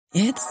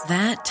It's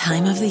that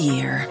time of the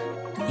year.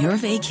 Your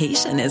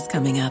vacation is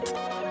coming up.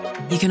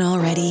 You can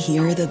already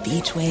hear the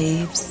beach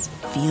waves,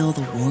 feel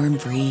the warm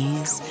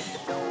breeze,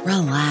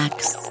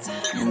 relax,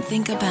 and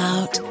think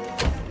about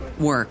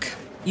work.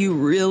 You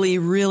really,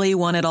 really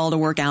want it all to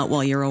work out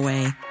while you're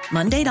away.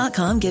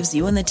 Monday.com gives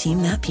you and the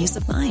team that peace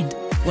of mind.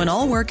 When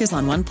all work is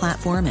on one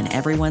platform and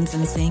everyone's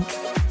in sync,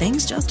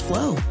 things just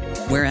flow.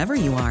 Wherever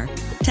you are,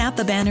 tap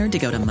the banner to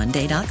go to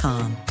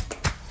Monday.com.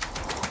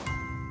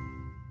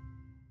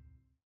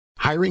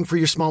 Hiring for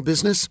your small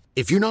business?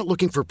 If you're not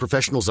looking for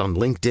professionals on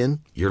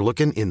LinkedIn, you're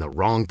looking in the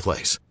wrong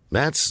place.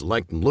 That's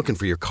like looking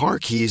for your car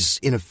keys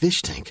in a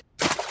fish tank.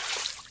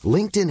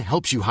 LinkedIn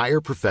helps you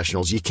hire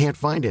professionals you can't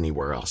find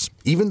anywhere else,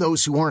 even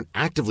those who aren't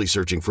actively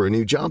searching for a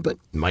new job but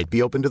might be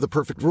open to the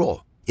perfect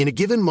role. In a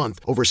given month,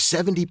 over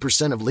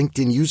 70% of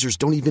LinkedIn users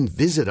don't even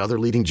visit other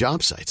leading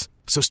job sites.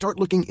 So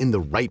start looking in the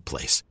right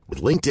place.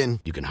 With LinkedIn,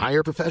 you can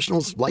hire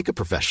professionals like a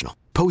professional.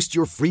 Post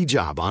your free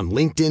job on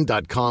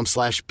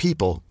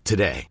linkedin.com/people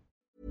today.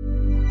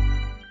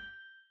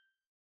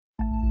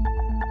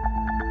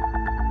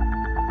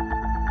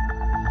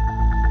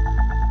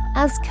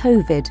 As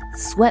COVID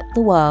swept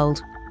the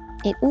world,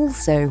 it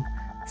also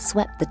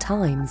swept the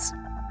Times.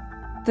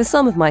 For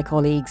some of my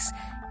colleagues,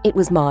 it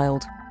was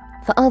mild.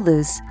 For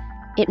others,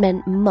 it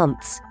meant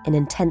months in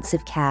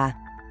intensive care.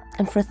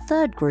 And for a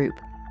third group,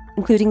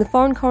 including the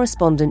foreign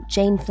correspondent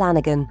Jane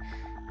Flanagan,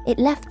 it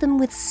left them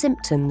with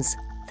symptoms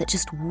that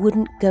just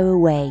wouldn't go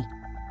away.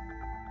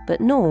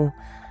 But nor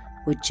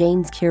would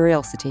Jane's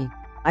curiosity.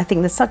 I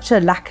think there's such a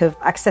lack of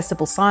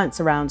accessible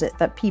science around it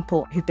that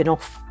people who've been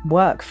off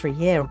work for a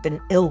year or been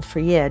ill for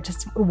a year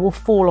just will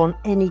fall on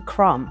any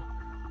crumb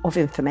of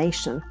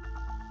information.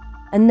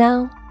 And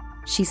now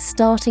she's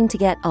starting to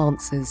get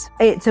answers.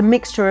 It's a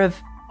mixture of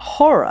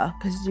horror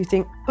because you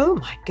think, oh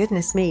my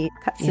goodness me,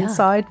 that's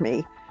inside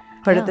me.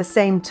 But at the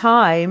same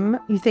time,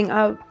 you think,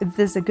 oh,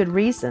 there's a good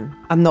reason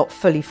I'm not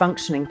fully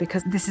functioning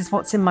because this is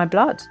what's in my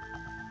blood.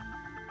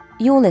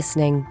 You're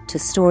listening to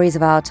Stories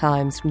of Our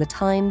Times from The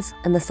Times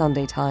and The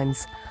Sunday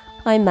Times.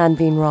 I'm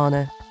Manveen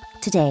Rana.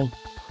 Today,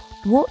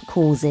 what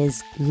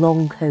causes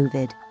long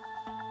COVID?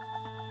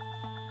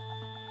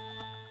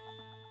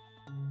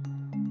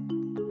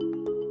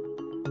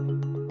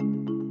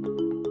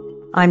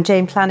 I'm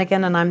Jane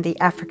Flanagan and I'm the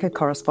Africa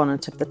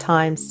correspondent of The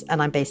Times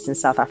and I'm based in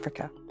South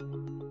Africa.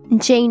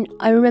 Jane,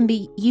 I remember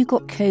you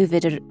got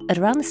COVID at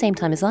around the same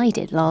time as I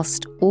did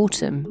last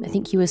autumn. I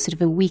think you were sort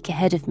of a week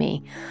ahead of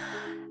me.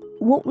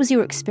 What was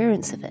your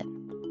experience of it?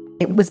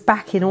 It was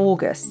back in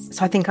August,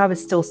 so I think I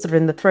was still sort of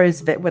in the throes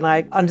of it when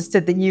I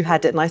understood that you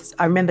had it. And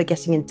I remember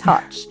getting in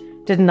touch,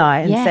 didn't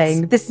I? And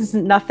saying, this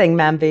isn't nothing,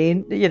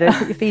 Manveen, put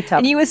your feet up.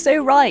 And you were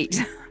so right.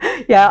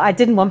 Yeah, I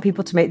didn't want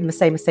people to make the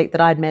same mistake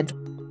that I'd made.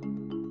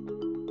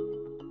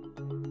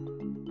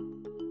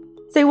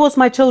 So it was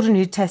my children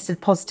who tested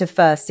positive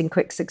first in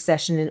quick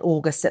succession in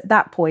August. At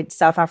that point,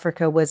 South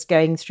Africa was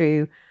going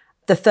through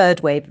the third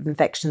wave of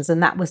infections,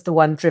 and that was the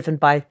one driven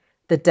by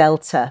the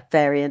Delta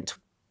variant.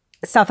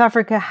 South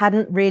Africa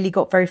hadn't really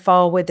got very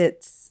far with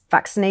its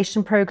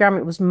vaccination program.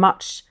 It was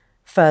much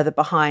further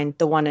behind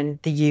the one in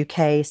the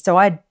UK. So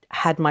I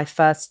had my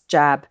first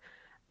jab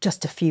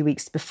just a few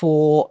weeks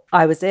before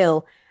I was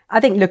ill. I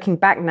think looking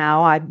back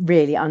now, I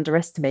really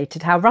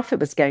underestimated how rough it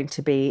was going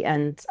to be.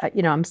 And,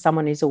 I'm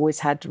someone who's always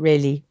had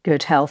really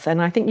good health.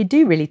 And I think you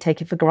do really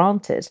take it for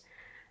granted.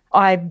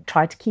 I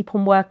tried to keep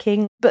on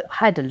working, but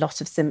I had a lot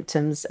of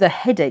symptoms. The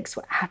headaches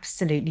were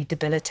absolutely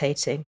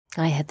debilitating.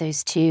 I had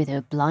those too. They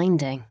were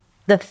blinding.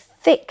 The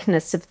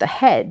thickness of the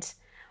head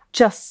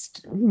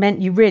just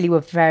meant you really were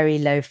very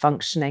low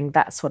functioning.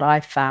 That's what I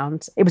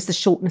found. It was the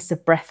shortness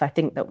of breath, I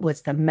think, that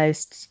was the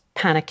most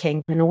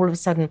panicking. And all of a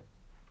sudden,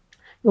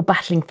 you're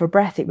battling for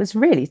breath. It was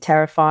really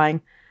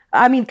terrifying.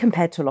 I mean,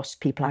 compared to a lot of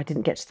people, I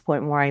didn't get to the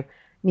point where I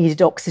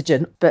needed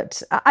oxygen.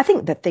 But I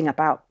think the thing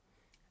about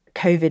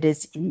COVID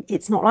is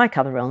it's not like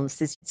other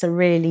illnesses. It's a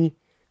really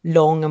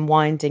long and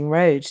winding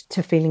road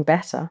to feeling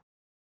better.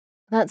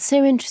 That's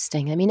so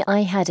interesting. I mean,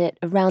 I had it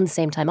around the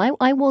same time.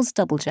 I was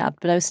double jabbed,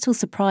 but I was still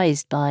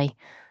surprised by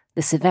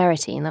the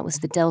severity, and that was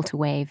the Delta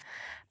wave.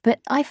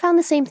 But I found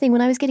the same thing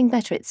when I was getting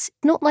better. It's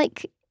not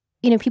like,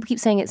 people keep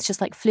saying it's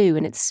just like flu,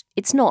 and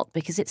it's not,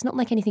 because it's not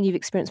like anything you've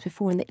experienced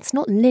before, and it's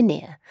not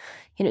linear.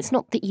 It's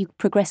not that you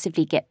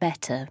progressively get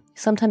better.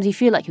 Sometimes you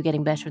feel like you're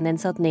getting better, and then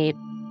suddenly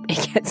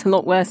it gets a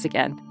lot worse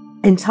again.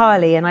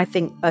 Entirely. And I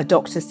think a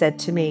doctor said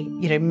to me,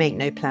 make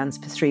no plans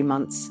for 3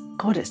 months.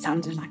 God, it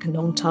sounded like a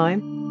long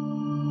time.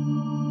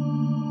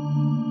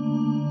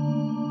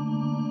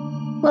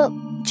 Well,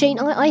 Jane,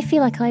 I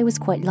feel like I was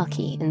quite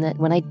lucky in that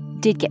when I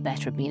did get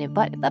better,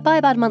 by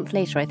about a month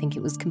later, I think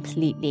it was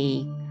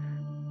completely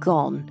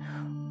gone.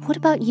 What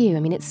about you?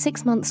 I mean, it's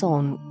 6 months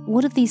on.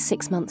 What have these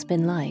 6 months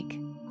been like?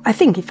 I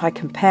think if I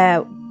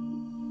compare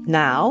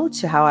now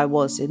to how I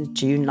was in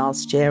June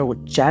last year or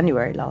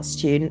January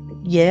last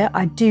year,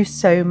 I do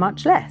so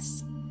much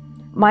less.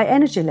 My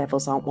energy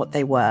levels aren't what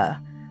they were.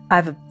 I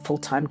have a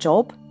full-time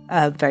job,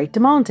 a very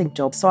demanding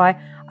job. So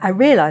I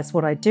realise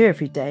what I do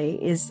every day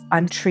is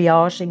I'm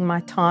triaging my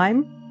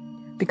time.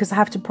 because I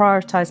have to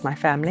prioritise my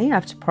family, I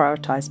have to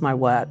prioritise my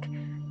work.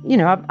 You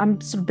know,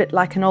 I'm sort of a bit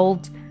like an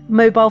old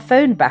mobile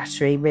phone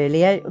battery,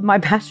 really. My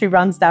battery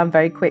runs down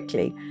very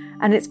quickly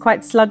and it's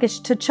quite sluggish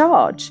to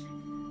charge.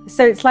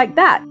 So it's like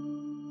that.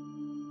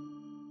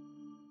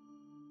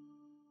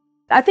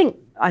 I think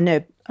I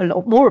know a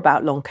lot more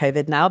about long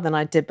COVID now than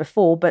I did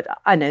before, but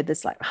I know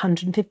there's like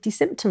 150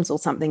 symptoms or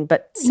something.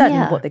 But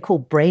certainly what they call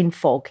brain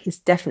fog is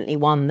definitely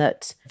one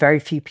that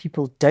very few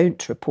people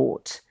don't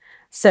report.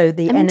 So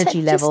the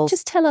energy levels...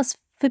 Just tell us,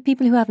 for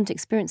people who haven't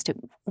experienced it,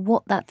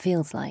 what that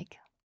feels like.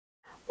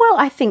 Well,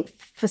 I think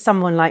for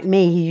someone like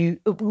me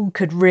who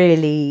could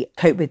really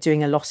cope with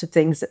doing a lot of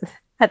things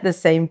at the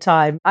same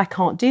time, I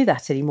can't do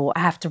that anymore.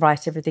 I have to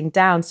write everything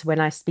down. So when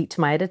I speak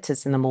to my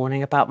editors in the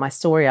morning about my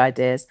story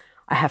ideas,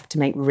 I have to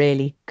make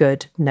really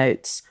good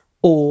notes.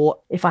 Or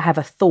if I have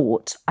a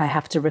thought, I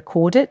have to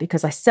record it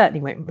because I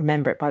certainly won't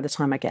remember it by the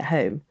time I get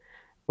home.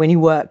 When you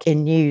work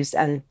in news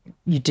and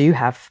you do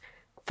have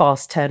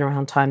fast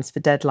turnaround times for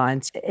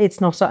deadlines, it's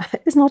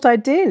not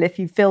ideal if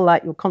you feel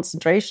like your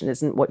concentration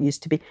isn't what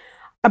used to be.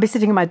 I'll be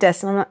sitting at my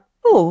desk and I'm like,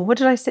 oh, what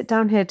did I sit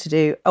down here to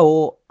do?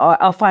 Or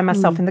I'll find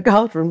myself in the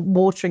garden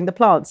watering the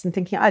plants and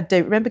thinking, I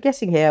don't remember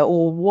getting here,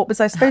 or what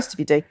was I supposed to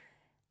be doing?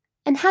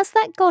 And has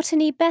that got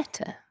any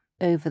better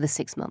over the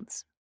 6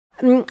 months?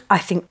 I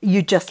think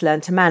you just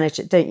learn to manage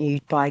it, don't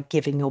you, by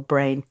giving your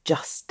brain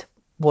just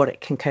what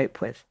it can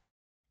cope with.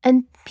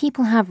 And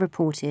people have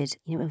reported,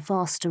 a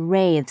vast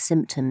array of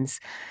symptoms.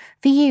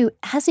 For you,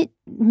 has it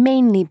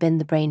mainly been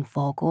the brain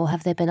fog, or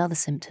have there been other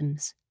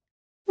symptoms?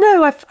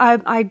 No,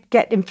 I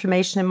get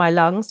inflammation in my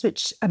lungs,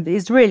 which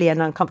is really an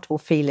uncomfortable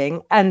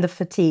feeling, and the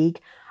fatigue.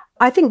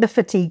 I think the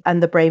fatigue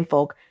and the brain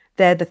fog,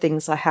 they're the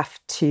things I have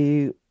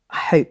to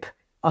hope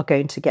are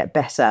going to get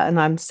better. And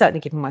I'm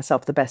certainly giving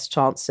myself the best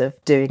chance of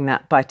doing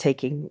that by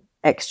taking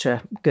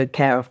extra good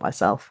care of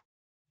myself.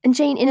 And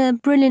Jane, in a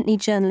brilliantly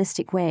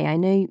journalistic way, I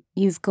know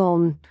you've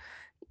gone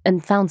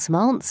and found some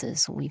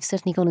answers, or you've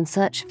certainly gone in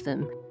search of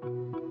them.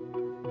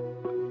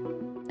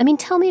 I mean,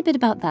 tell me a bit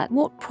about that.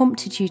 What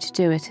prompted you to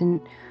do it,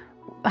 and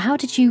how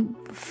did you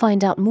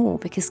find out more?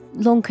 Because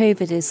long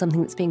COVID is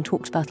something that's being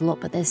talked about a lot,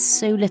 but there's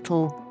so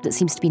little that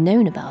seems to be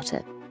known about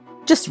it.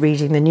 Just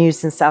reading the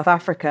news in South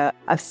Africa,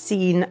 I've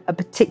seen a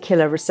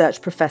particular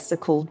research professor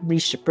called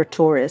Risha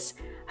Pretorius.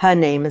 Her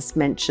name is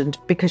mentioned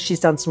because she's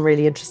done some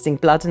really interesting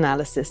blood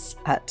analysis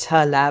at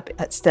her lab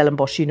at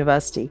Stellenbosch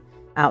University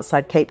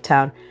outside Cape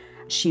Town.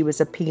 She was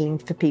appealing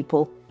for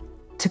people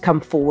to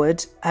come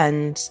forward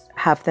and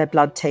have their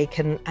blood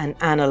taken and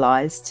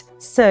analysed.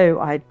 So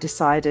I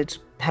decided,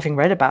 having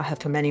read about her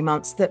for many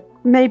months, that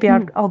maybe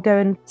I'll go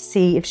and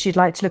see if she'd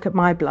like to look at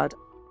my blood.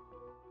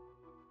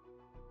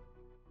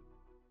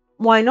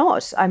 Why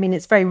not? I mean,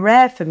 it's very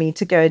rare for me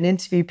to go and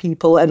interview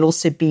people and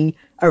also be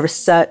a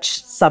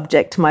research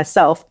subject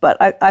myself, but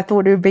I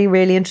thought it would be a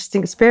really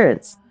interesting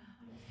experience.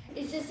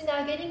 It's just,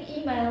 getting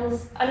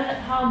emails. I don't know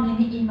how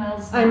many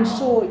emails. I'm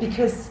sure,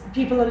 because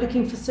people are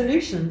looking for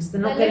solutions.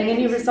 They're not getting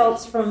any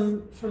results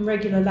from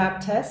regular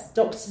lab tests.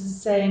 Doctors are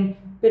saying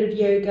a bit of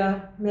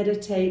yoga,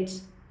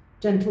 meditate,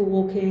 gentle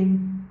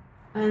walking,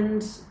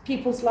 and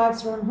people's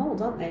lives are on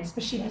hold, aren't they?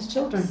 Especially these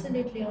children.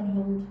 Absolutely on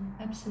hold.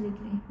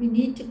 Absolutely. We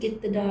need to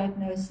get the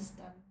diagnosis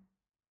done.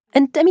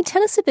 And I mean,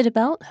 tell us a bit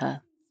about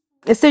her.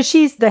 So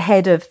she's the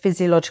head of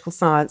physiological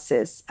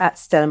sciences at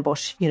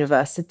Stellenbosch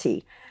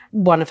University.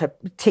 One of her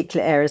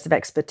particular areas of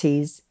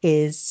expertise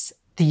is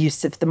the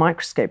use of the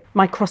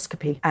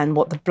microscopy, and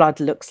what the blood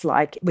looks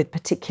like with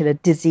particular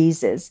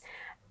diseases.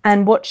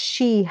 And what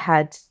she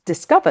had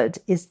discovered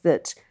is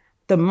that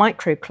the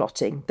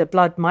microclotting, the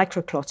blood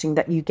microclotting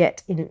that you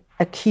get in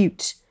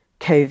acute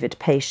COVID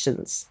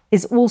patients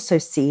is also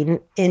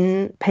seen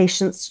in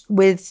patients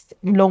with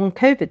long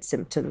COVID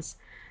symptoms.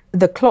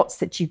 The clots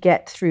that you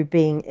get through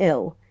being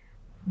ill,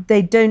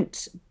 they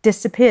don't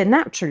disappear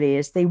naturally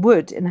as they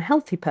would in a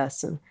healthy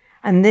person.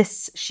 And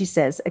this, she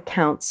says,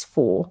 accounts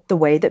for the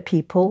way that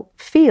people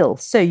feel.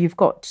 So you've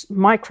got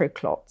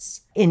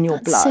microclots in your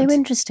blood. That's so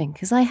interesting,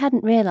 because I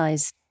hadn't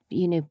realised,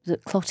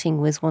 that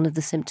clotting was one of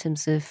the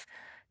symptoms of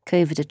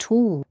COVID at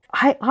all.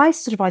 I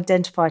sort of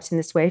identify it in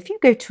this way. If you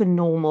go to a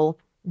normal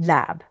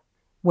lab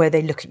where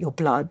they look at your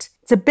blood,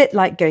 it's a bit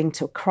like going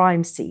to a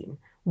crime scene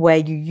where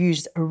you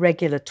use a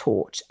regular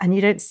torch and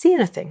you don't see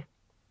anything.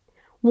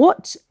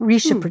 What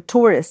Risha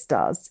Pretorius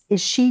does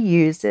is she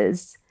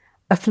uses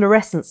a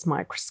fluorescence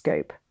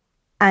microscope,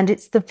 and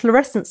it's the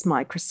fluorescence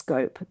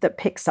microscope that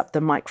picks up the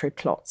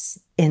microclots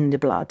in the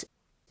blood.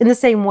 In the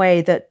same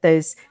way that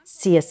those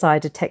CSI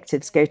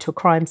detectives go to a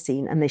crime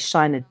scene and they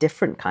shine a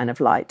different kind of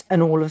light,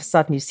 and all of a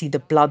sudden you see the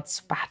blood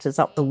spatters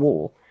up the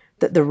wall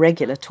that the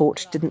regular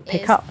torch didn't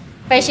pick up.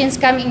 Patients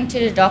come into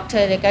the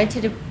doctor, they go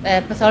to the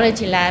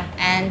pathology lab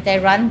and they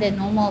run the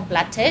normal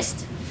blood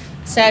test.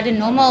 So the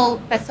normal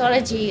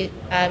pathology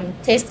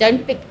tests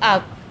don't pick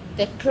up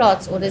the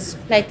clots or the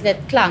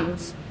platelet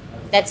clumps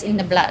that's in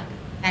the blood,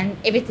 and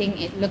everything,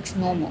 it looks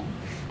normal.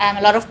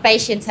 A lot of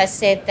patients have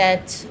said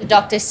that the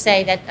doctors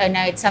say that, oh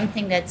no, it's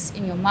something that's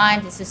in your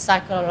mind, it's a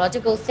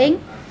psychological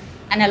thing.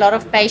 And a lot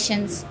of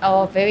patients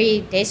are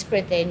very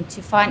desperate then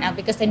to find out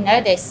because they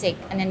know they're sick,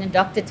 and then the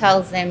doctor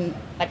tells them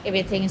that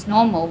everything is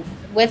normal.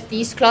 With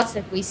these clots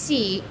that we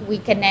see, we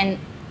can then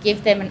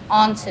give them an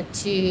answer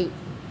to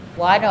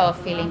why they are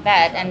feeling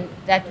bad, and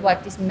that's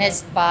what is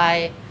missed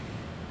by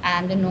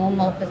the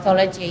normal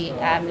pathology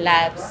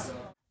labs.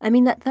 I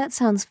mean, that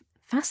sounds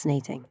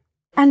fascinating.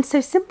 And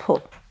so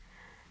simple.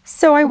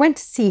 So I went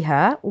to see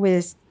her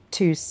with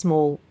 2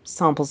 small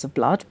samples of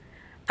blood,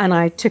 and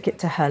I took it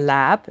to her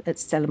lab at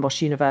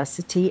Stellenbosch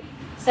University.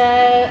 So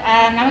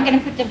now we're going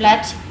to put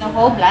the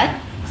whole blood,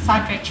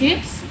 citrate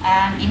tubes,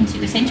 into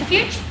the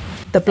centrifuge.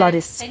 The blood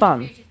is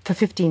spun for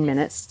 15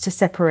 minutes to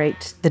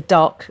separate the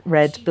dark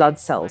red blood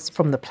cells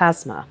from the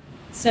plasma.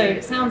 So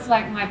it sounds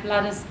like my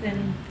blood has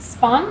been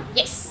spun.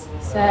 Yes.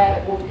 So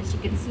as you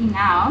can see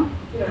now,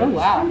 Oh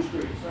wow.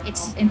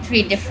 it's in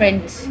 3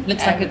 different...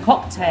 Looks like a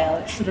cocktail.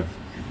 It's sort of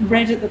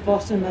red at the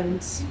bottom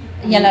and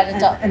yellow at the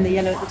top. and the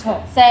yellow at the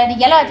top. So the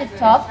yellow at the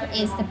top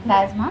is the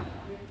plasma.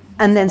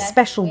 And then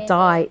special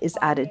dye is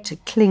added to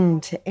cling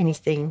to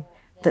anything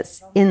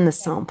that's in the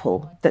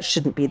sample that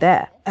shouldn't be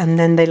there. And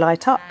then they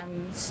light up.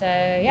 So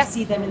yeah,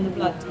 See them in the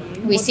blood,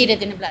 do you? we see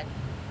that in the blood.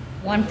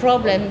 One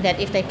problem that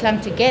if they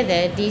clump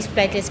together, these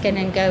platelets can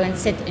then go and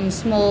sit in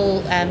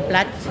small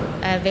blood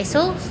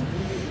vessels,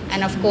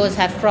 and of course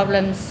have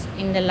problems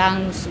in the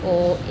lungs,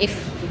 or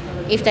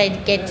if they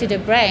get to the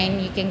brain,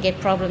 you can get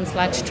problems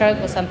like stroke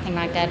or something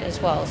like that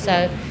as well.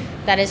 So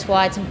that is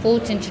why it's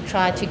important to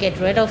try to get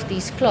rid of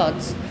these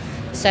clots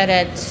so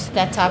that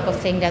that type of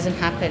thing doesn't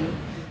happen.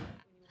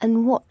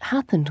 And what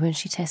happened when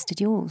she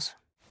tested yours?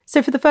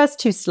 So for the first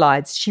 2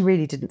 slides, she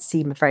really didn't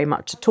seem very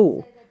much at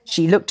all.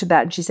 She looked at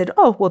that and she said,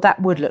 oh, well,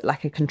 that would look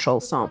like a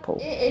control sample.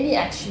 He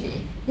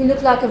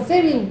looked like a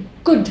very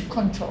good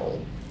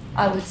control,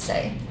 I would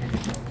say.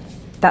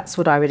 That's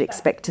what I would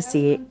expect to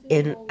see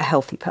in a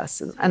healthy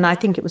person. And I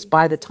think it was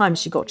by the time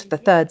she got to the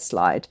 3rd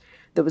slide,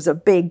 there was a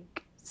big,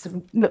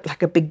 looked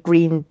like a big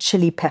green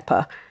chili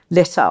pepper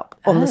lit up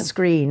on the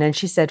screen. And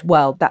she said,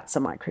 well, that's a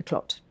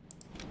microclot.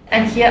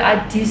 And here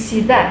I do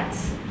see that.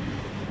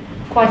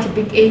 Quite a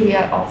big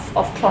area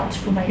of clot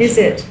formation. Is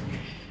it?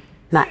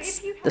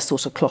 That's the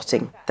sort of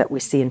clotting that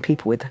we see in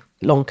people with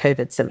long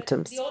COVID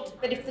symptoms.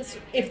 But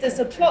if there's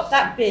a clot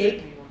that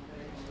big,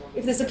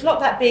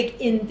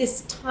 in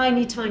this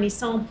tiny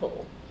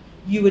sample,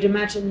 you would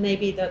imagine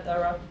maybe that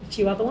there are a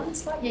few other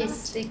ones like that?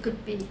 Yes, there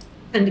could be.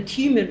 And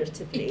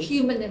cumulatively,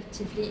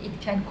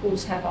 It can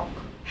cause havoc.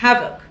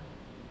 havoc.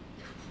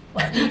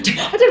 I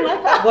don't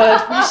like that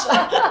word,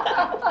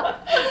 Misha.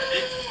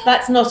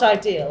 That's not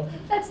ideal.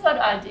 That's not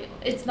ideal.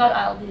 It's not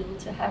ideal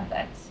to have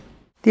that.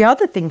 The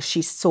other thing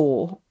she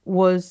saw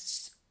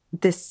was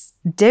this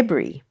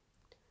debris.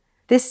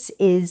 This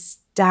is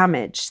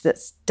damage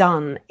that's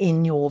done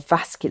in your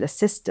vascular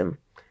system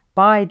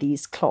by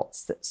these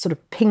clots that sort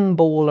of ping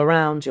ball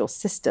around your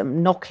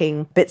system,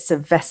 knocking bits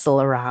of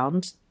vessel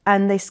around,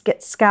 and they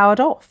get scoured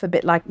off, a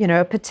bit like,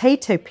 a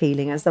potato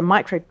peeling as the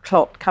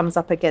microclot comes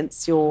up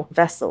against your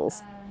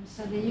vessels.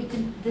 So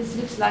this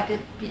looks like a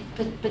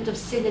bit of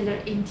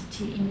cellular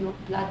entity in your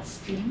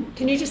bloodstream.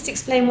 Can you just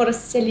explain what a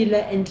cellular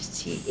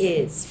entity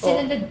is?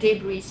 Cellular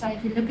debris. So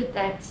if you look at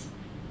that,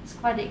 it's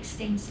quite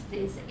extensive.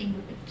 There's the end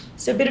of it.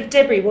 So a bit of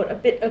debris, a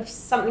bit of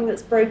something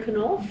that's broken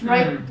off?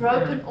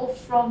 Broken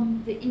off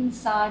from the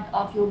inside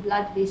of your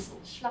blood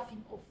vessels,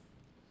 sloughing off.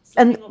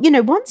 And,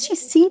 once you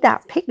see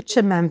that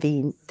picture,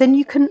 Manveen, then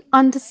you can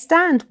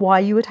understand why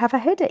you would have a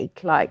headache,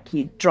 like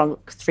you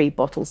drunk 3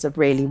 bottles of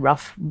really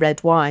rough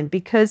red wine,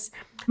 because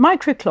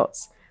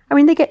microclots,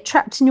 they get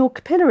trapped in your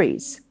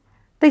capillaries.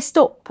 They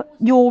stop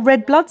your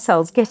red blood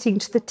cells getting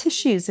to the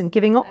tissues and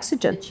giving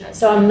oxygen.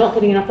 So I'm not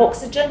getting enough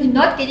oxygen? You're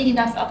not getting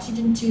enough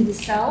oxygen to the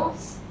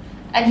cells,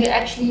 and you're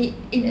actually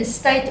in a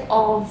state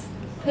of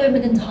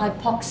permanent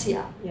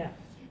hypoxia. Yeah.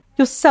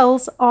 Your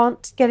cells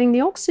aren't getting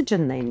the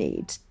oxygen they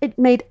need. It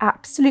made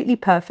absolutely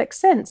perfect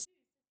sense.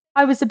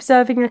 I was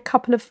observing a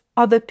couple of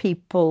other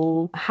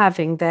people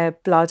having their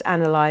blood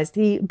analysed,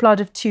 the blood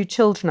of 2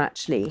 children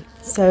actually.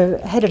 So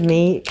ahead of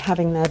me,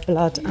 having their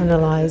blood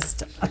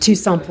analysed, are 2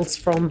 samples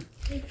from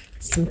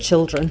some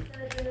children,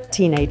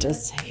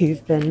 teenagers,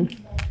 who've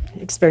been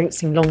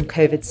experiencing long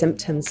COVID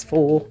symptoms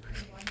for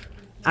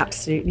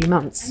absolutely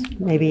months,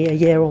 maybe a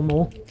year or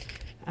more.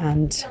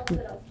 And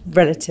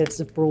relatives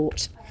have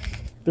brought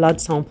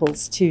blood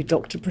samples to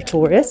Dr.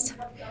 Pretorius.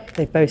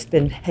 They've both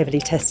been heavily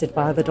tested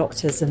by other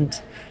doctors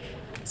and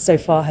so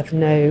far have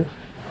no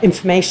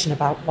information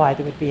about why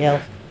they would be ill.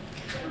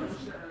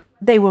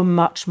 They were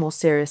much more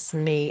serious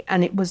than me,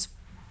 and it was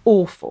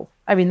awful.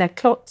 Their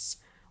clots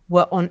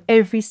were on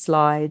every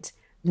slide,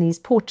 and these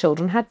poor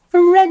children had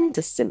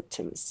horrendous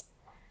symptoms.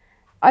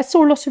 I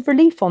saw a lot of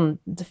relief on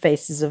the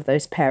faces of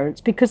those parents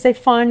because they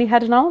finally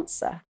had an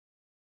answer.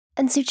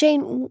 And so,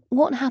 Jane,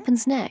 what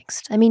happens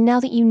next? Now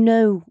that you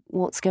know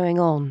what's going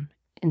on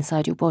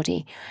inside your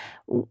body,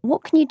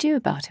 what can you do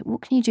about it?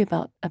 What can you do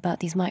about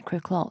these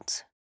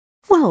microclots?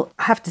 Well,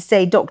 I have to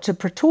say, Dr.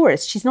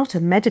 Pretorius, she's not a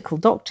medical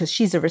doctor.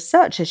 She's a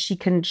researcher. She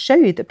can show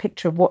you the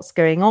picture of what's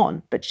going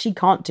on, but she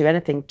can't do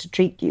anything to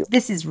treat you.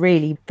 This is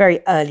really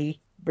very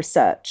early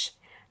research.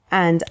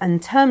 And in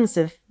terms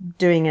of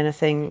doing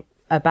anything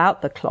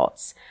about the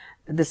clots,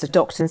 there's a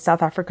doctor in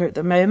South Africa at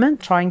the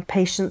moment trying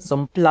patients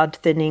on blood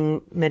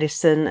thinning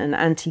medicine and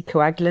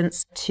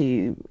anticoagulants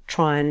to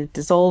try and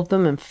dissolve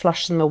them and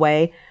flush them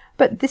away.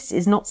 But this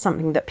is not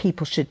something that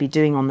people should be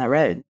doing on their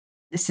own.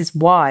 This is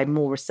why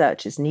more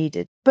research is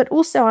needed. But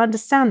also I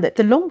understand that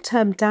the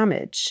long-term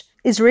damage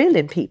is real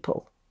in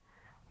people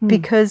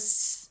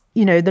because,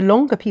 the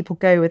longer people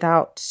go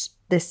without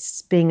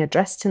this being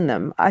addressed in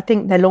them, I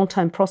think their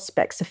long-term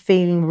prospects of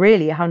feeling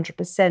really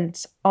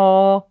 100%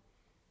 are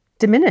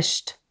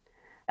diminished.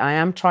 I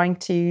am trying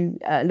to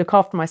look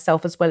after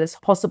myself as well as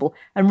possible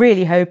and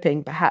really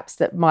hoping perhaps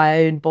that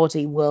my own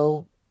body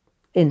will,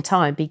 in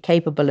time, be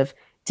capable of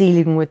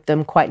dealing with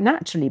them quite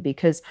naturally,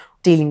 because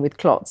dealing with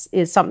clots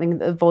is something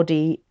that the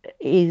body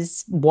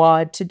is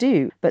wired to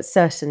do. But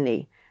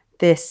certainly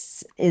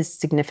this is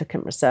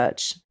significant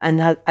research.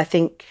 And I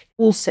think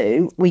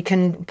also we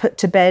can put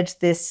to bed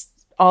this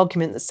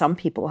argument that some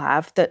people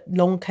have that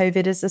long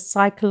COVID is a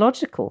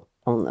psychological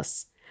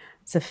illness.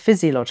 It's a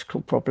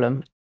physiological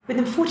problem.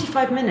 Within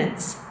 45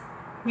 minutes,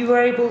 you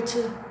were able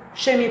to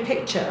show me a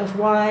picture of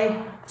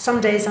why some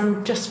days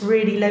I'm just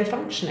really low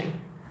functioning.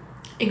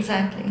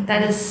 Exactly.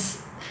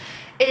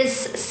 It is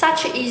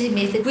such an easy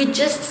method. We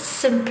just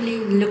simply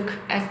look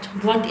at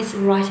what is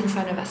right in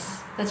front of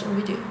us. That's all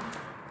we do.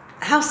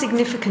 How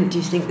significant do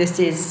you think this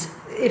is?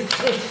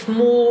 If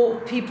more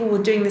people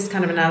were doing this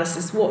kind of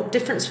analysis, what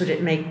difference would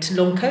it make to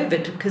long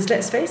COVID? Because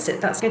let's face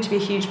it, that's going to be a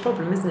huge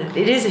problem, isn't it?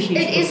 It is a huge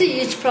problem. It is a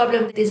huge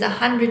problem. There's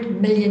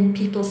 100 million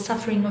people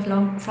suffering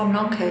from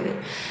long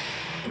COVID.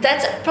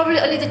 That's probably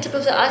only the tip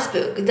of the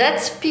iceberg.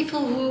 That's people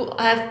who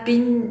have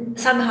been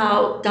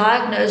somehow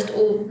diagnosed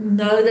or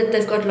know that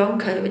they've got long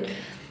COVID.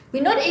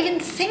 We're not even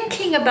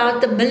thinking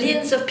about the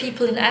millions of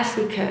people in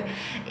Africa,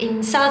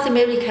 in South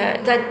America,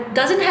 that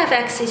doesn't have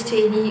access to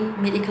any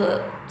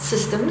medical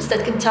systems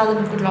that can tell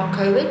them they've got long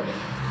COVID.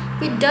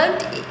 We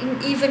don't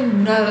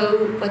even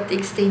know what the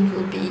extent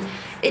will be.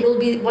 It will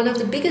be one of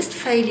the biggest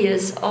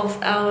failures of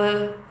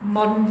our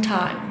modern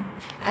time.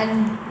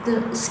 And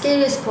the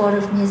scariest part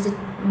of me is that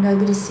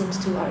nobody seems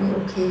to worry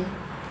or care.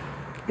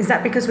 Is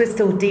that because we're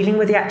still dealing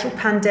with the actual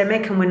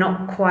pandemic and we're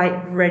not quite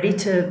ready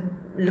to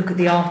look at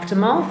the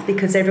aftermath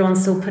because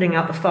everyone's still putting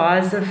out the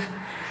fires of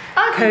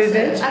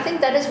COVID? I think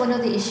that is one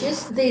of the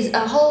issues. There's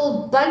a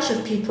whole bunch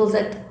of people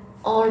that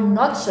are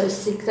not so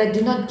sick, that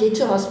do not get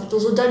to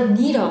hospitals or don't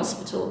need a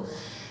hospital.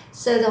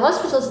 So the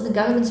hospitals and the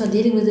governments are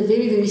dealing with the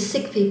very, very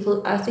sick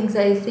people. I think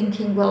they're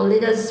thinking, well,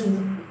 let us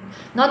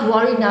not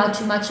worry now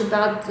too much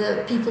about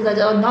the people that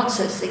are not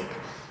so sick.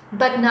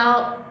 But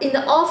now, in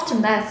the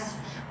aftermath,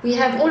 we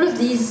have all of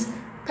these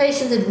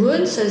patients that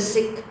weren't so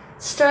sick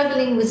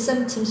struggling with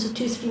symptoms for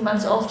 2-3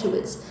 months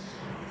afterwards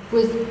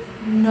with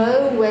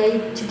no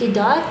way to get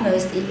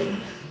diagnosed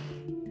even.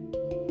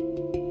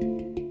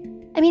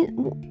 I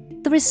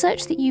mean, the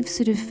research that you've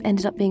sort of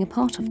ended up being a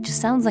part of just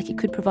sounds like it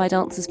could provide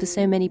answers for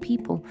so many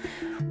people.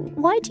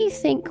 Why do you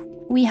think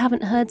we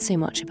haven't heard so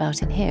much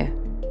about it here?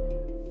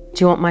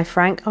 Do you want my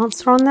frank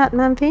answer on that,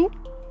 Manvi?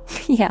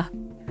 Yeah.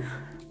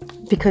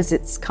 Because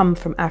it's come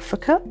from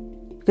Africa?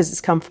 Because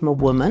it's come from a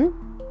woman?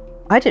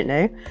 I don't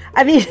know.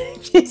 I mean,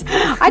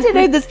 I don't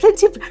know. There's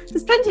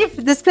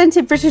plenty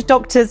of British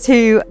doctors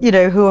who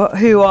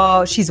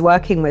she's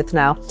working with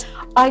now.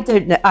 I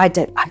don't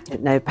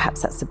know.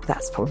 Perhaps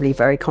that's probably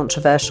very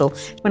controversial.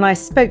 When I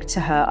spoke to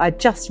her, I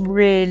just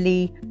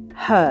really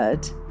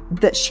heard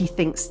that she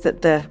thinks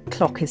that the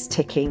clock is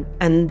ticking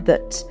and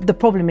that the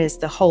problem is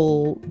the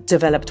whole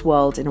developed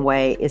world, in a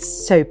way,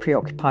 is so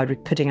preoccupied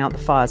with putting out the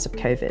fires of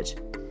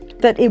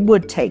COVID that it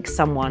would take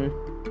someone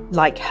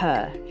like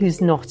her,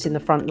 who's not in the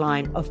front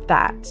line of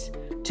that,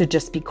 to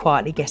just be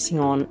quietly getting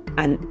on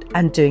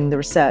and doing the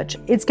research.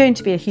 It's going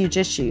to be a huge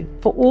issue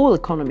for all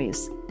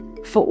economies,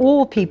 for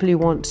all people who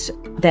want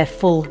their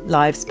full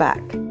lives back.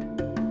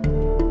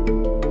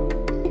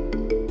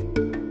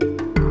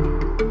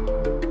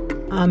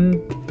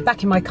 I'm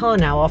back in my car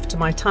now after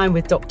my time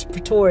with Dr.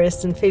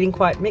 Pretorius and feeling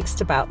quite mixed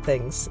about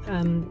things.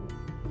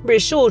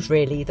 Reassured,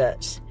 really,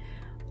 that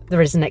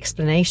there is an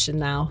explanation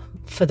now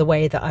for the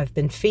way that I've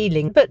been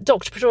feeling. But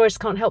Dr. Pretorius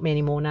can't help me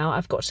anymore now.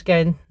 I've got to go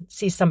and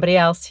see somebody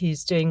else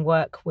who's doing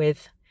work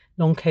with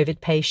long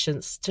COVID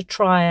patients to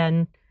try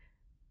and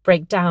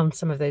break down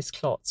some of those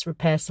clots,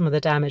 repair some of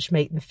the damage,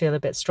 make them feel a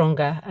bit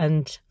stronger.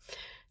 And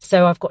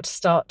so I've got to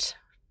start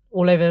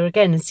all over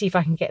again and see if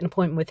I can get an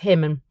appointment with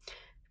him and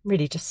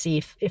really just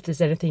see if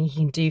there's anything he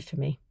can do for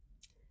me.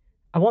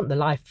 I want the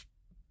life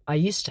I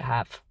used to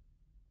have.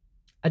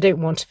 I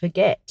don't want to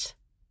forget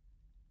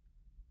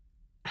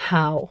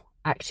how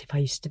active I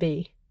used to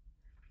be,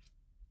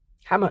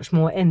 how much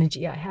more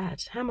energy I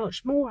had, how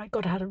much more I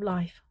got out of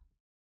life.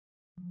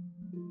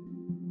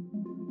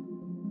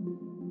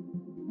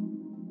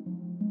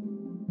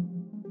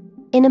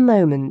 In a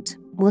moment,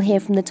 we'll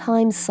hear from the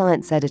Times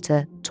science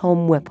editor,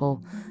 Tom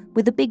Whipple,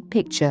 with a big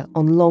picture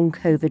on long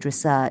COVID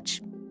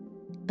research.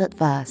 But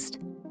first...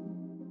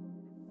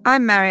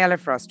 I'm Mariella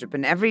Frostrup,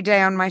 and every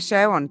day on my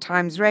show on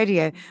Times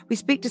Radio, we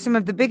speak to some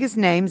of the biggest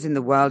names in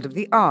the world of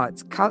the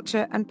arts,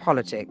 culture and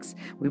politics.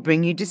 We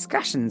bring you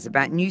discussions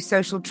about new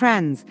social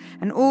trends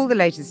and all the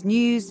latest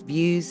news,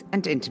 views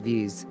and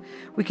interviews.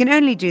 We can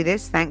only do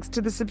this thanks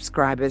to the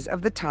subscribers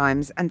of The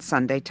Times and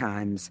Sunday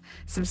Times.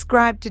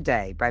 Subscribe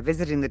today by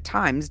visiting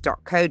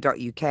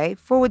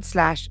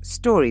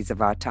thetimes.co.uk/stories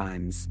of our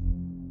times.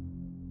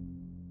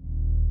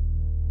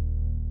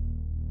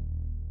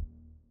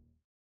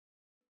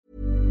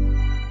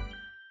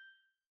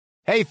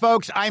 Hey,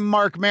 folks, I'm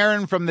Mark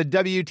Maron from the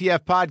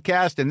WTF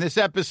Podcast, and this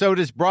episode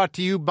is brought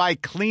to you by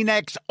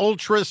Kleenex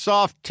Ultra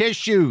Soft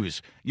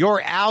Tissues,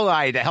 your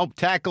ally to help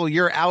tackle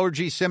your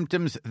allergy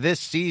symptoms this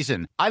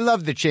season. I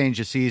love the change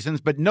of seasons,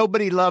 but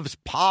nobody loves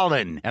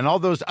pollen and all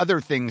those other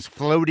things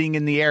floating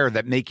in the air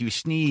that make you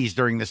sneeze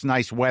during this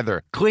nice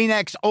weather.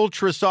 Kleenex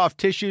Ultra Soft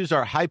Tissues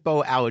are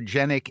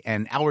hypoallergenic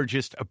and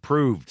allergist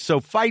approved,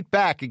 so fight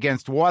back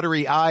against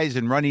watery eyes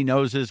and runny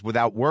noses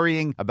without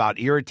worrying about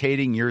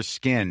irritating your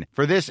skin.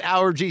 For this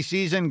allergy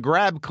season,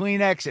 grab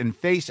Kleenex and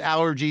face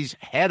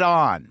allergies head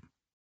on.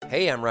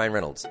 Hey, I'm Ryan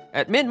Reynolds.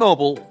 At Mint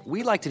Mobile,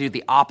 we like to do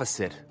the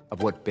opposite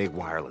of what Big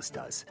Wireless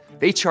does.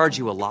 They charge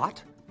you a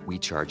lot, we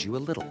charge you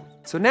a little.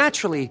 So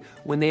naturally,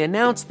 when they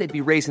announced they'd be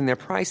raising their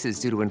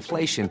prices due to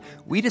inflation,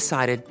 we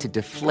decided to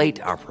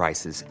deflate our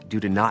prices due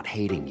to not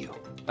hating you.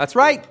 That's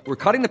right. We're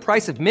cutting the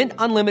price of Mint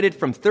Unlimited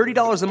from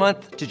 $30 a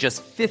month to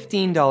just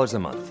 $15 a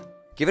month.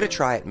 Give it a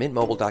try at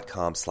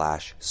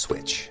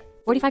mintmobile.com/switch.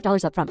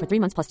 $45 up front for 3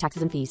 months plus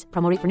taxes and fees.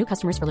 Promo rate for new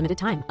customers for limited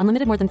time.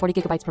 Unlimited more than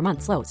 40 gigabytes per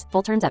month. Slows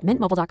full terms at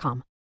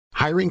mintmobile.com.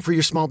 Hiring for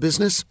your small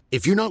business?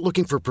 If you're not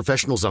looking for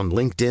professionals on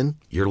LinkedIn,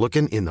 you're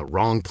looking in the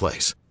wrong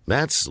place.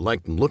 That's like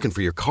looking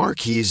for your car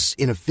keys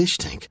in a fish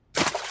tank.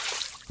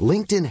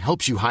 LinkedIn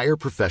helps you hire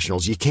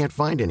professionals you can't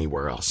find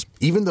anywhere else,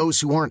 even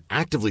those who aren't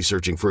actively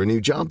searching for a new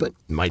job but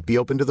might be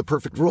open to the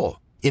perfect role.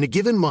 In a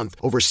given month,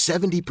 over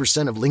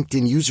 70% of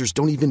LinkedIn users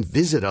don't even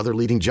visit other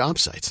leading job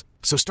sites.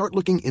 So start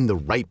looking in the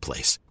right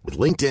place. With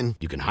LinkedIn,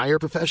 you can hire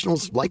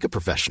professionals like a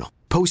professional.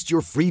 Post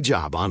your free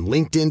job on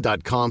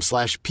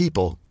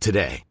linkedin.com/people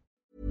today.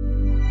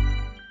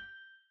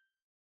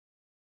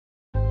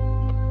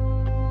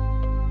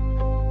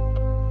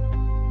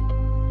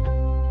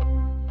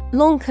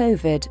 Long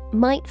COVID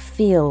might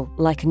feel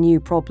like a new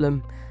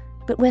problem,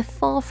 but we're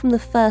far from the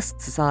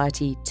first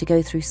society to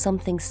go through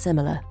something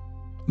similar.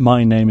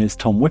 My name is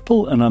Tom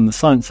Whipple, and I'm the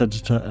science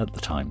editor at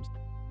The Times.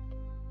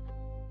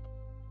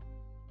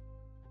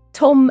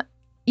 Tom,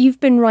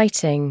 you've been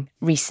writing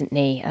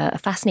recently a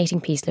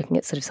fascinating piece looking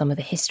at sort of some of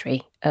the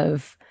history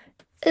of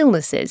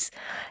illnesses.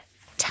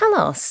 Tell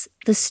us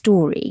the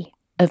story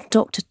of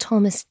Dr.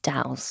 Thomas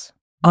Dowse.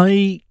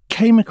 I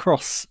came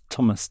across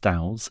Thomas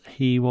Dowse.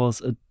 He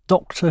was a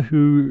doctor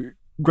who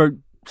wrote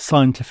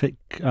scientific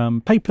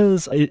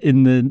papers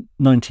in the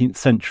 19th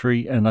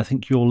century, and I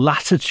think your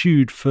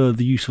latitude for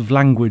the use of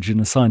language in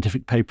a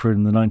scientific paper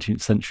in the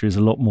 19th century is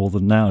a lot more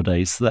than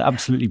nowadays. So they're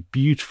absolutely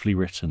beautifully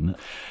written.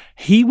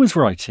 He was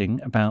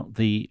writing about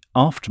the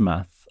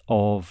aftermath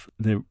of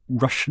the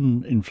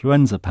Russian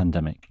influenza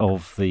pandemic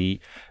of the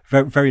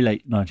very, very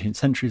late 19th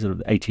century, sort of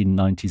the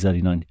 1890s,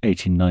 early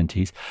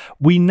 1890s.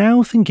 We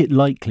now think it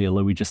likely,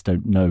 although we just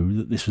don't know,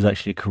 that this was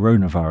actually a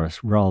coronavirus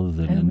rather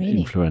than an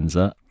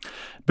influenza.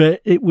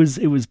 But it was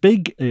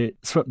big. It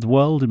swept the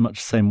world in much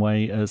the same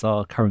way as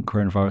our current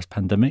coronavirus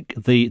pandemic.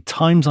 The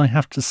Times, I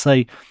have to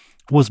say,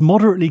 was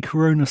moderately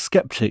corona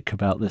skeptic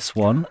about this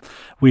one.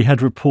 We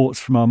had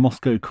reports from our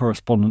Moscow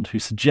correspondent who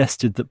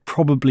suggested that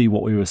probably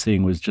what we were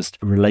seeing was just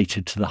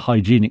related to the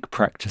hygienic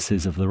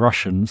practices of the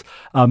Russians.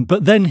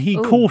 But then he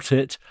caught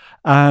it,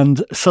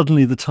 and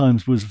suddenly the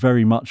Times was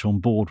very much on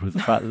board with the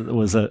fact that there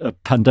was a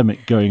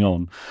pandemic going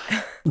on.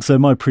 So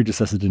my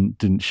predecessor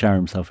didn't shower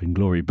himself in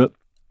glory. But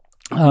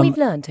we've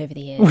learned over the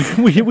years.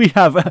 We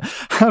have,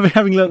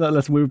 having learned that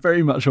lesson, we were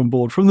very much on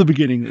board from the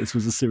beginning that this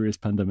was a serious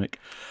pandemic.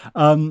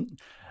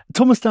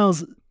 Thomas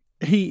Dowse,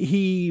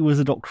 he was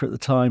a doctor at the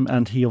time,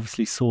 and he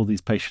obviously saw these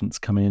patients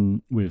come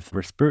in with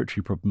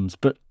respiratory problems.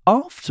 But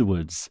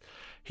afterwards,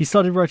 he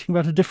started writing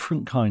about a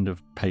different kind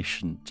of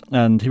patient.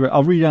 And he wrote,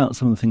 I'll read out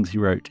some of the things he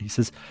wrote. He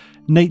says,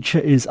 "Nature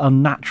is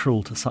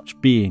unnatural to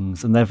such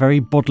beings, and their very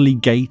bodily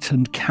gait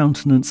and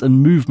countenance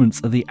and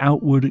movements are the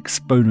outward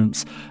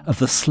exponents of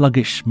the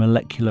sluggish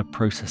molecular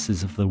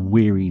processes of the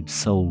wearied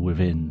soul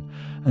within."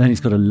 And then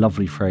he's got a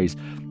lovely phrase,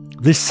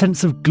 "This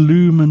sense of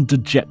gloom and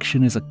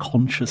dejection is a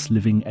conscious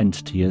living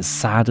entity as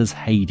sad as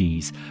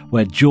Hades,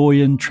 where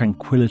joy and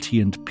tranquility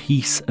and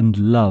peace and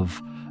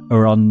love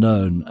are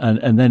unknown."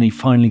 And then he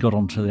finally got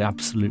onto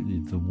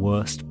the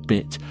worst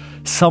bit.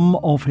 Some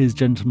of his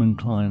gentleman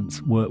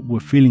clients were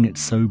feeling it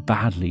so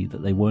badly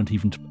that they weren't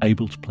even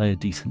able to play a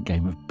decent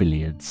game of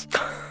billiards.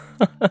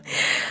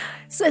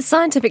 So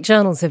scientific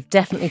journals have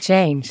definitely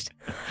changed.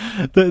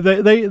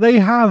 They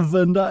have,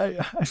 and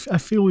I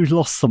feel we've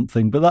lost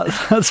something, but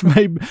that's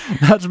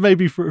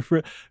maybe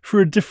for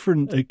a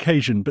different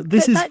occasion. But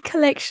that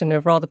collection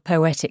of rather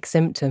poetic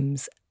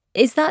symptoms,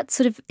 is that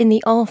sort of in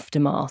the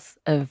aftermath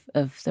of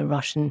the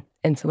Russian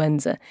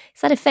influenza?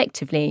 Is that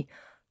effectively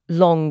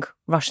long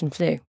Russian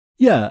flu?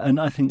 Yeah, and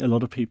I think a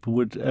lot of people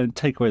would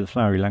take away the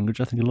flowery language.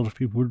 I think a lot of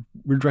people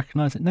would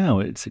recognise it now.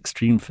 It's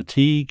extreme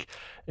fatigue,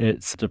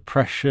 it's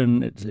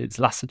depression, it's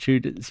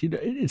lassitude.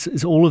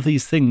 It's all of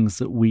these things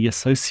that we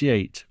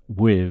associate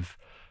with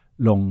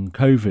long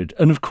COVID.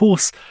 And of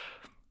course,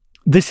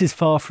 this is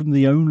far from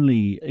the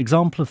only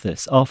example of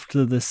this.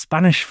 After the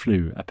Spanish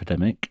flu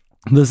epidemic,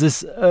 there's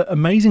this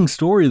amazing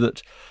story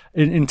that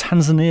in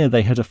Tanzania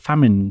they had a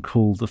famine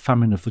called the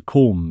Famine of the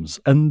Corms.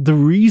 And the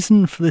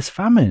reason for this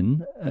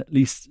famine, at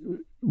least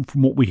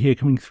from what we hear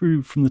coming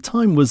through from the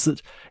time, was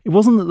that it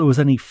wasn't that there was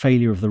any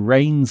failure of the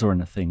rains or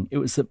anything. It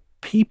was that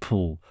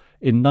people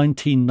in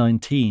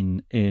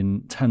 1919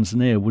 in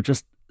Tanzania were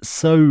just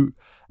so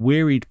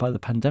wearied by the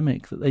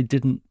pandemic that they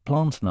didn't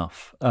plant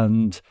enough.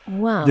 And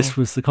This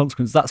was the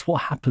consequence. That's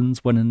what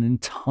happens when an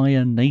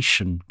entire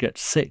nation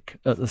gets sick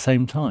at the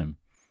same time.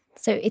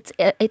 So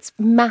it's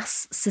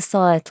mass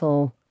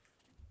societal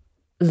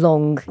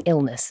long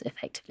illness,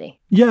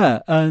 effectively. Yeah,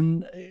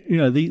 and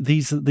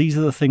these are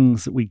the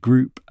things that we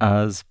group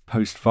as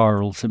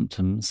post-viral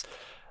symptoms.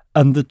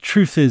 And the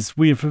truth is,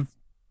 we have a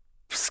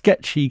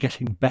sketchy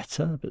getting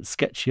better, but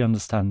sketchy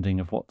understanding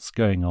of what's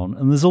going on.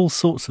 And there's all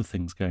sorts of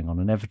things going on.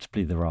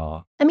 Inevitably, there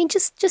are. I mean,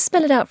 just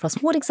spell it out for us.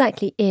 What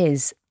exactly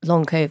is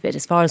long COVID,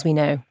 as far as we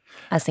know,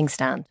 as things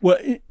stand? Well,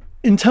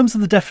 in terms of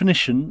the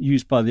definition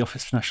used by the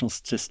Office for National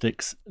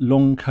Statistics,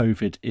 long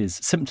COVID is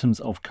symptoms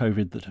of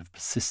COVID that have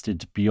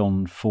persisted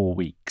beyond 4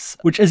 weeks,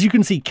 which, as you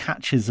can see,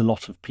 catches a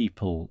lot of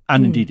people.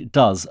 And indeed it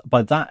does.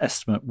 By that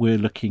estimate, we're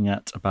looking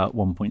at about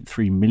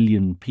 1.3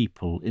 million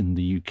people in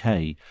the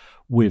UK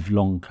with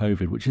long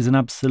COVID, which is an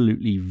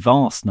absolutely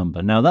vast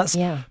number. Now, that's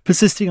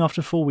persisting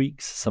after 4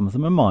 weeks. Some of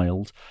them are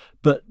mild.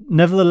 But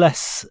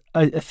nevertheless,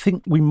 I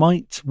think we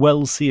might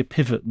well see a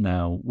pivot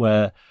now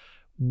where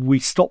we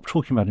stop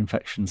talking about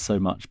infections so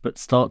much, but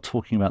start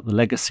talking about the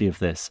legacy of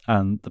this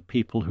and the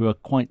people who are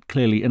quite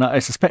clearly, and I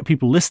suspect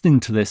people listening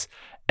to this,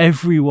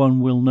 everyone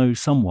will know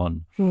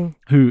someone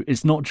who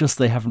it's not just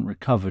they haven't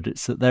recovered,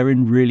 it's that they're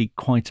in really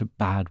quite a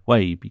bad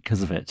way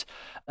because of it.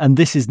 And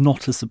this is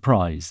not a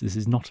surprise. This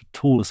is not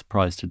at all a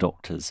surprise to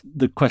doctors.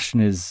 The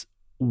question is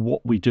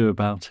what we do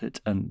about it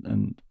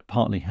and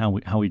partly how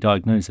we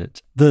diagnose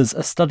it. There's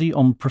a study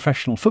on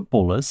professional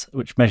footballers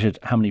which measured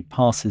how many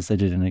passes they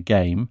did in a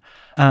game,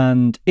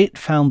 and it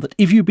found that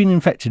if you've been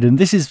infected, and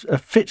this is a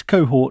fit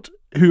cohort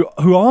who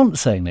aren't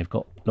saying they've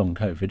got long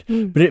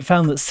COVID, but it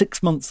found that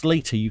 6 months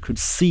later you could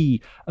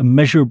see a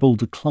measurable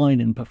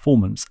decline in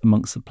performance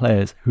amongst the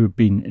players who have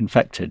been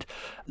infected.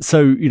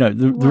 So,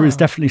 there is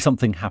definitely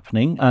something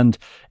happening. And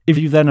if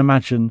you then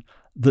imagine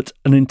that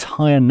an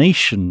entire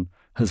nation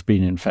has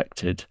been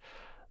infected,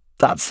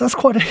 that's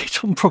quite a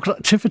hit on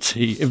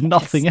productivity, if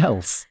nothing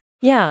else.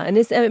 Yeah, and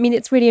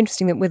it's really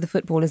interesting that with the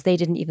footballers, they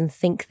didn't even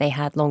think they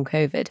had long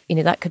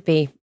COVID. That could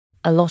be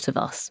a lot of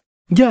us.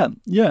 Yeah,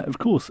 of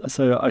course.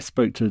 So I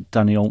spoke to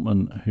Danny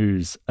Altman,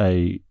 who's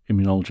a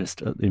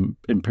immunologist at the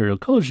Imperial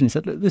College, and he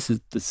said, look, this is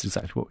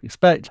exactly what we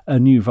expect. A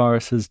new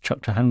virus has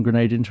chucked a hand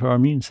grenade into our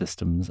immune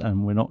systems,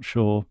 and we're not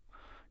sure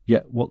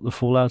yet what the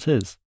fallout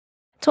is.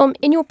 Tom,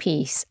 in your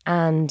piece,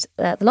 and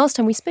the last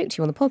time we spoke to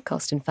you on the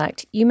podcast, in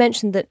fact, you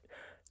mentioned that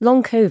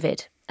long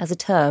COVID as a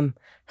term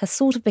has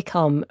sort of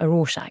become a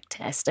Rorschach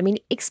test. I mean,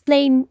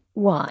 explain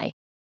why.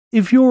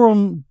 If you're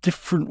on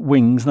different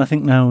wings, and I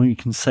think now you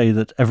can say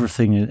that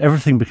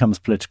everything becomes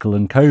political,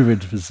 and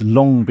COVID has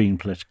long been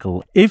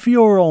political. If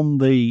you're on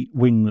the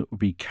wing that would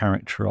be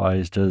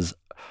characterised as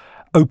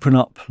open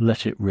up,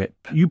 let it rip,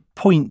 you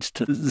point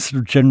to the sort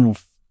of general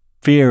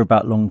fear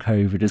about long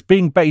COVID as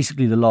being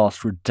basically the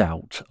last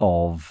redoubt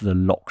of the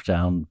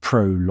lockdown,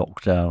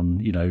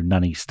 pro-lockdown,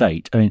 nanny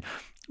state. I mean,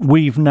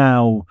 we've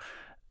now,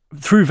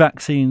 through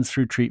vaccines,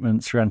 through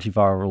treatments, through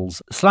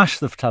antivirals, slashed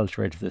the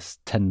fatality rate of this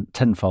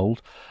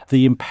tenfold.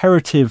 The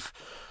imperative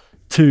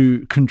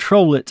to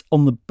control it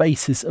on the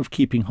basis of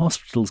keeping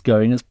hospitals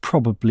going has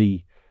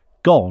probably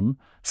gone.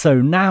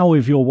 So now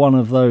if you're one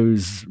of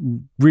those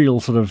real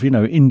sort of,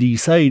 indie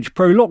sage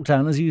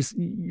pro-lockdowners,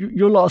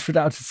 your last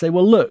redoubt is to say,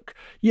 well, look,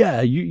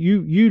 yeah,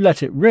 you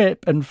let it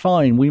rip and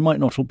fine, we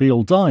might not be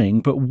all dying,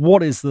 but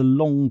what is the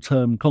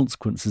long-term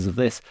consequences of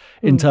this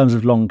in terms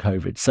of long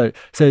COVID? So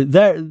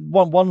there,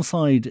 one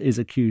side is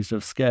accused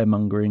of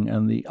scaremongering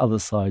and the other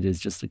side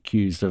is just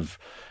accused of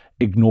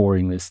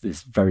ignoring this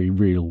very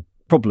real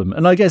problem.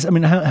 And I guess,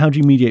 how do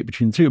you mediate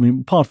between the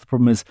two? Part of the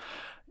problem is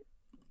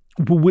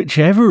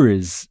whichever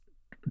is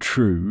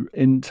true,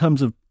 in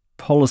terms of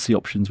policy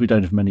options, we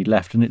don't have many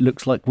left, and it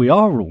looks like we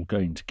are all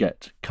going to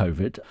get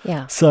COVID.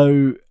 Yeah.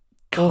 So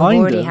we've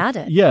already had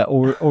it. Yeah,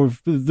 or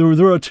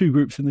there are two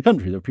groups in the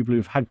country. There are people who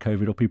have had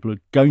COVID or people who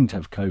are going to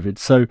have COVID.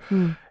 So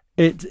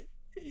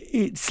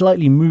it's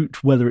slightly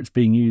moot whether it's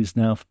being used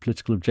now for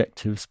political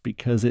objectives,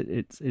 because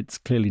it's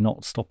clearly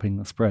not stopping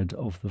the spread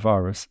of the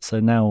virus. So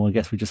now I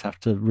guess we just have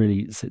to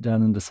really sit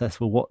down and assess,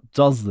 well, what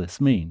does this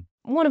mean?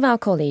 One of our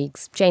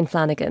colleagues, Jane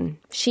Flanagan,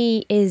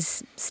 she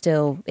is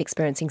still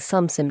experiencing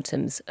some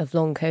symptoms of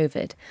long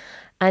COVID,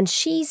 and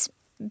she's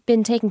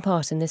been taking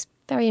part in this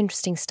very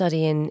interesting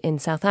study in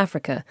South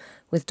Africa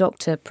with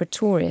Dr.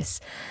 Pretorius.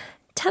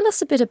 Tell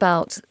us a bit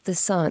about the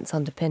science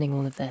underpinning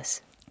all of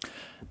this.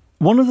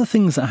 One of the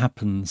things that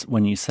happens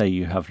when you say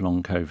you have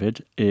long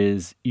COVID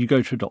is you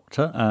go to a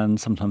doctor, and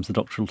sometimes the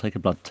doctor will take a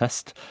blood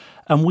test.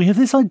 And we have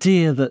this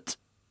idea that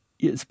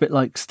it's a bit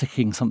like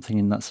sticking something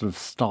in that sort of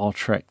Star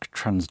Trek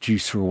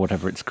transducer or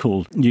whatever it's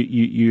called.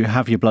 You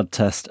have your blood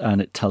test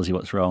and it tells you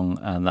what's wrong,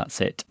 and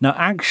that's it. Now,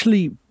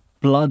 actually,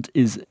 blood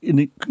is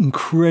an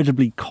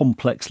incredibly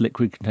complex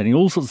liquid containing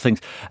all sorts of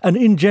things. And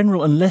in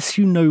general, unless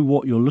you know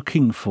what you're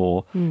looking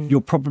for,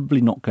 you're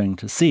probably not going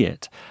to see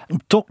it.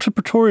 Dr.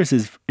 Pretorius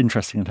is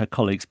interesting, and her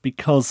colleagues,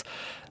 because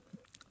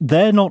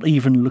they're not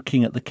even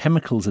looking at the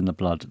chemicals in the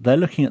blood. They're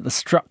looking at the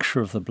structure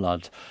of the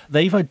blood.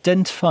 They've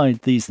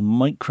identified these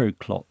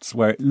microclots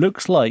where it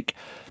looks like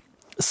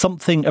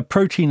a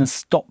protein has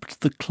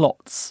stopped the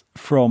clots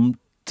from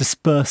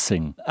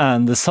dispersing,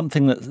 and there's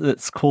something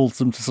that's caused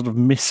them to sort of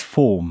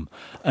misform.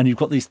 And you've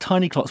got these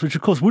tiny clots, which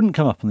of course wouldn't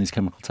come up on these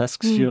chemical tests,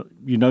 because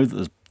you know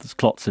that there's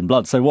clots in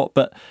blood. So what?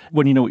 But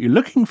when you know what you're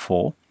looking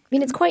for... I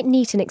mean, it's quite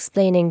neat in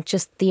explaining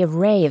just the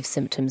array of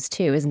symptoms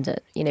too, isn't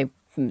it? You know,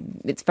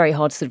 it's very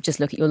hard to sort of just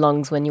look at your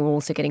lungs when you're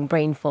also getting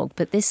brain fog,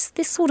 but this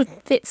sort of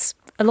fits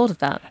a lot of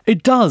that.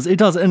 It does,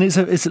 and it's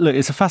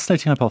a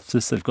fascinating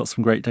hypothesis. They've got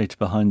some great data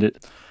behind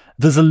it.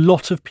 There's a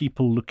lot of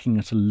people looking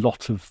at a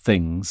lot of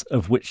things,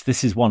 of which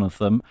this is one of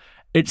them.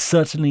 It's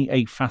certainly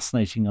a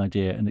fascinating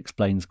idea and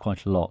explains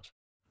quite a lot.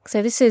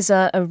 So this is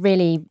a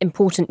really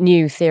important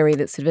new theory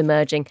that's sort of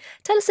emerging.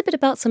 Tell us a bit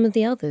about some of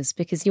the others,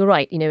 because you're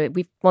right. You know,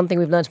 one thing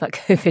we've learned about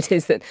COVID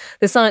is that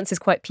the science is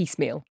quite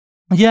piecemeal.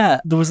 Yeah,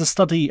 there was a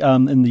study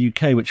in the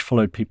UK which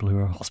followed people who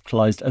were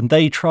hospitalised, and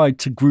they tried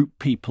to group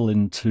people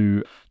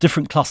into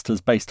different clusters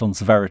based on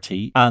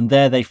severity. And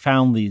there they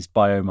found these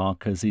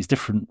biomarkers, these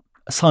different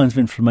signs of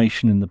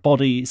inflammation in the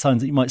body,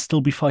 signs that you might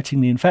still be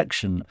fighting the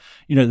infection.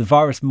 You know, the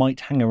virus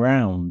might hang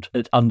around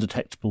at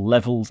undetectable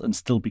levels and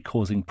still be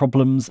causing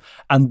problems.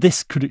 And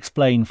this could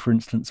explain, for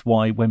instance,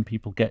 why when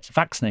people get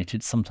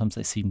vaccinated, sometimes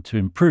they seem to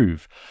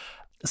improve.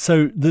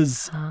 So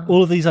there's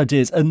all of these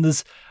ideas, and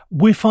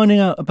we're finding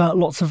out about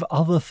lots of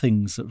other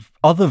things that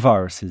other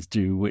viruses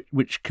do,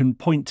 which can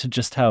point to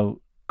just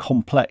how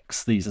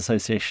complex these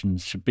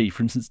associations should be.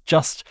 For instance,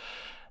 just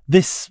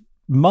this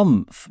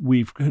month,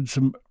 we've had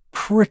some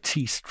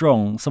pretty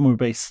strong, some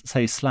would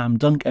say slam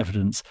dunk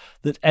evidence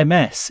that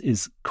MS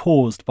is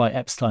caused by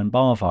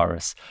Epstein-Barr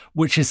virus,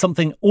 which is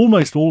something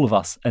almost all of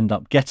us end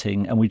up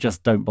getting and we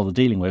just don't bother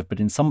dealing with.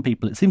 But in some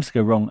people, it seems to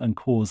go wrong and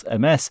cause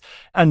MS.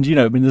 And, you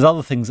know, I mean, there's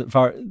other things that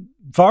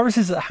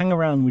viruses that hang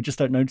around, we just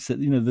don't notice it.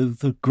 You know,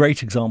 the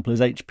great example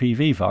is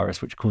HPV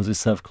virus, which causes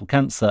cervical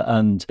cancer.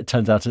 And it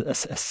turns out a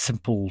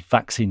simple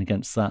vaccine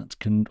against that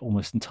can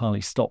almost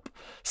entirely stop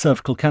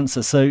cervical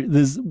cancer. So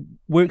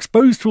we're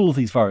exposed to all of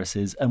these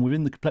viruses, and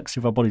within the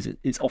complexity of our bodies,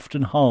 it's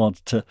often hard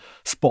to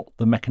spot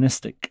the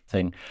mechanistic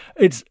thing.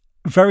 It's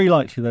very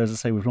likely, though, as I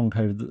say, with long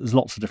COVID, that there's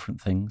lots of different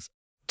things.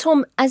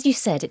 Tom, as you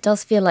said, it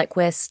does feel like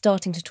we're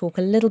starting to talk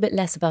a little bit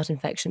less about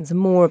infections and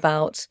more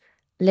about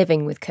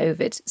living with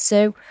COVID.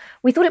 So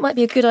we thought it might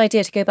be a good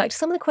idea to go back to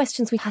some of the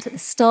questions we had at the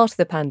start of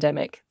the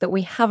pandemic that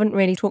we haven't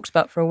really talked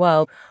about for a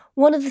while.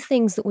 One of the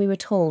things that we were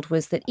told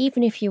was that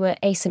even if you were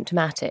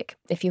asymptomatic,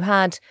 if you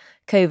had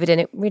COVID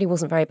and it really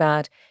wasn't very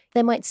bad,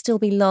 there might still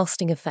be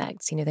lasting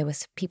effects. You know, there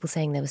was people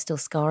saying there was still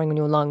scarring on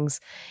your lungs.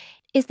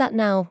 Is that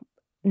now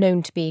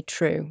known to be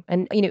true?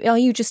 And, you know, are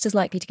you just as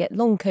likely to get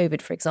long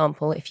COVID, for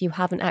example, if you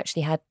haven't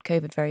actually had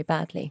COVID very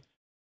badly?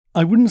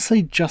 I wouldn't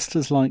say just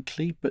as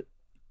likely, but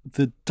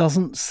there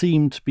doesn't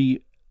seem to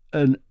be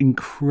an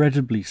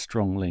incredibly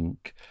strong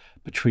link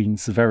between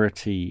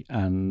severity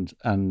and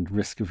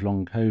risk of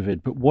long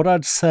COVID. But what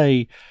I'd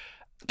say,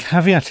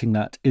 caveating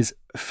that, is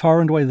far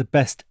and away the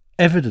best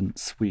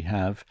evidence we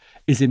have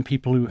is in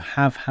people who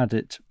have had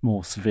it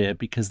more severe,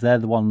 because they're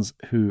the ones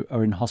who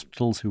are in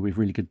hospitals, who we've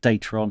really good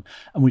data on,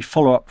 and we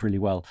follow up really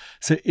well.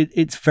 So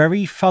it's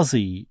very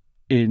fuzzy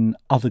in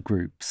other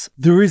groups.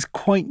 There is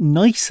quite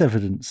nice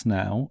evidence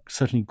now,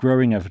 certainly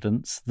growing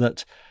evidence,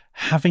 that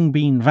having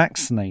been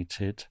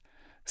vaccinated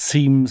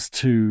seems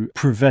to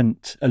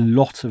prevent a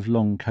lot of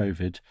long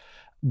COVID,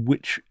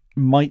 which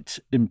might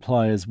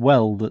imply as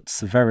well that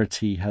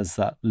severity has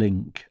that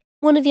link.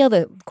 One of the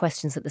other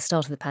questions at the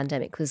start of the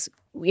pandemic was,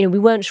 you know, we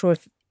weren't sure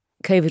if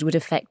COVID would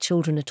affect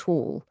children at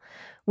all.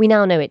 We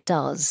now know it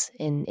does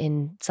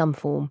in some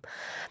form.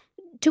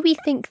 Do we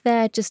think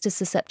they're just as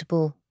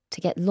susceptible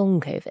to get long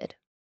COVID?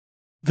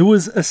 There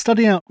was a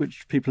study out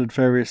which people had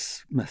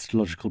various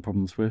methodological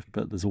problems with,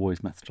 but there's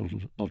always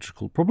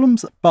methodological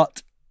problems.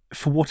 But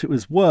for what it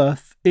was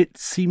worth, it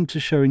seemed to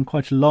show in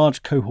quite a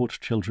large cohort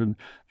of children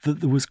that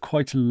there was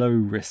quite a low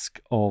risk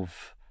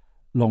of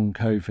long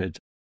COVID.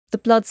 The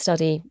blood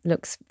study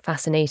looks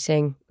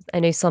fascinating. I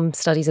know some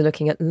studies are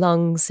looking at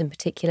lungs in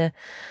particular.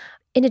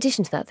 In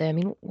addition to that, though, I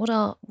mean, what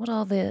are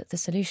the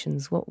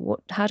solutions?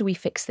 How do we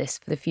fix this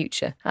for the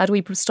future? How do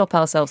we stop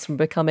ourselves from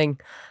becoming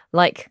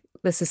like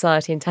the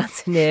society in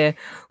Tanzania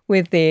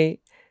with the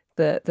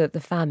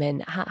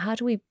famine? How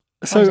do we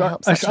try to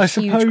help such a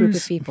huge group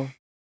of people?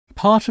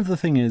 Part of the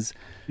thing is,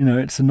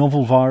 it's a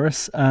novel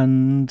virus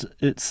and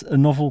it's a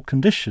novel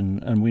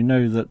condition, and we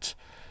know that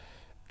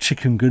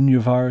chikungunya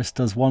virus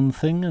does one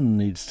thing and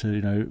leads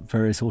to,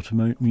 various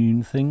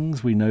autoimmune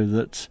things. We know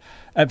that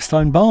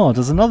Epstein-Barr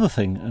does another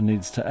thing and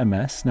leads to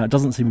MS. Now, it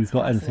doesn't seem we've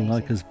got anything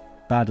like as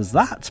bad as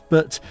that,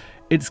 but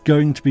it's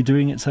going to be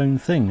doing its own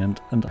thing, and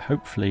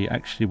hopefully,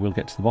 actually, we'll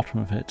get to the bottom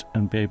of it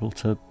and be able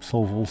to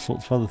solve all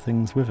sorts of other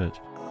things with it.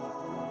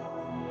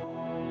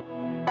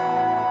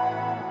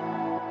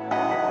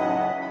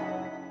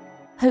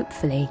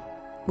 Hopefully,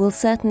 we'll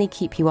certainly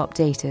keep you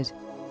updated.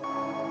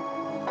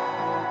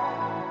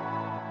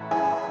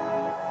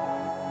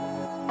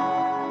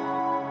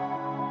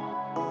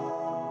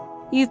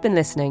 You've been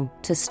listening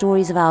to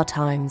Stories of Our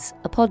Times,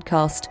 a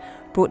podcast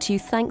brought to you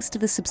thanks to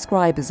the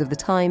subscribers of The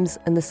Times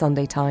and The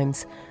Sunday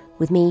Times,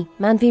 with me,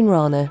 Manveen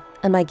Rana,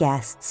 and my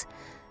guests,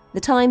 The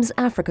Times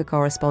Africa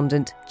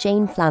correspondent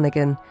Jane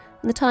Flanagan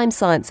and The Times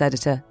science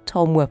editor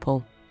Tom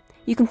Whipple.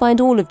 You can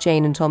find all of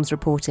Jane and Tom's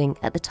reporting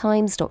at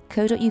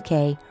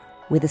thetimes.co.uk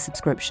with a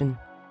subscription.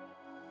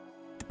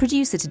 The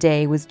producer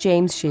today was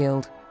James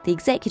Shield, the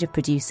executive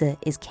producer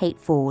is Kate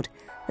Ford,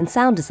 and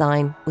sound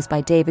design was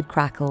by David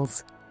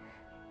Crackles.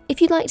 If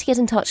you'd like to get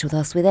in touch with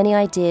us with any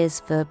ideas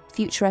for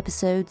future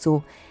episodes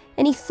or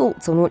any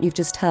thoughts on what you've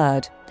just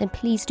heard, then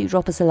please do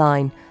drop us a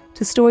line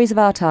to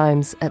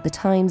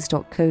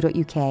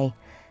storiesofourtimes@thetimes.co.uk.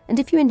 And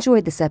if you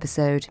enjoyed this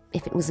episode,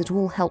 if it was at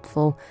all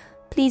helpful,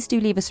 please do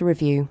leave us a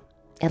review.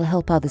 It'll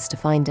help others to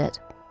find it.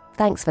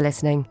 Thanks for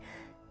listening.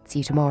 See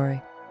you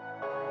tomorrow.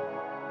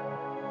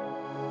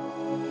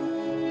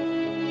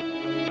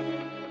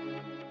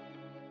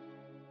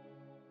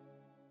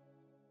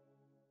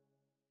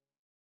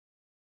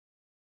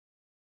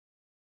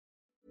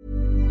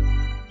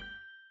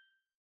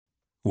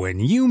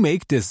 When you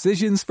make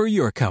decisions for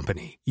your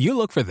company, you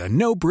look for the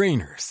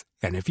no-brainers.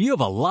 And if you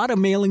have a lot of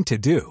mailing to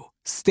do,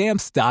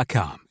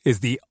 Stamps.com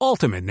is the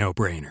ultimate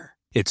no-brainer.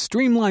 It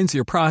streamlines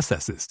your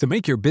processes to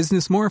make your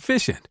business more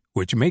efficient,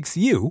 which makes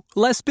you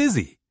less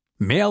busy.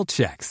 Mail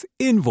checks,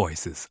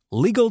 invoices,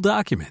 legal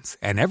documents,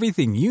 and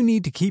everything you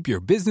need to keep your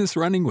business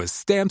running with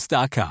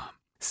Stamps.com.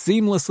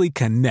 Seamlessly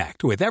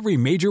connect with every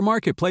major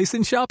marketplace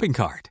and shopping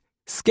cart.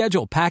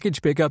 Schedule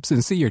package pickups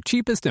and see your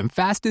cheapest and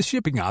fastest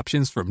shipping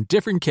options from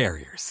different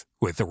carriers,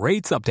 with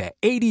rates up to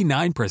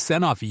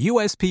 89% off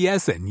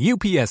USPS and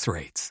UPS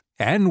rates.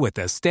 And with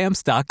the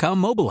Stamps.com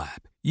mobile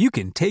app, you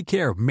can take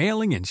care of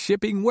mailing and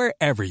shipping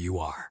wherever you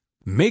are.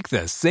 Make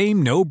the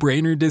same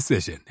no-brainer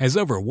decision as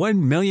over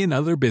 1 million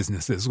other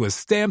businesses with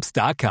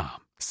Stamps.com.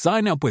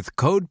 Sign up with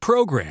code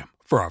PROGRAM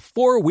for a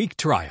 4-week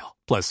trial,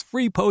 plus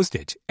free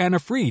postage and a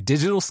free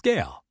digital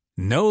scale.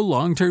 No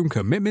long-term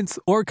commitments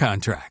or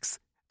contracts.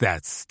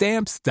 That's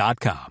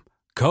Stamps.com.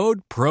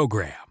 Code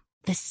PROGRAM.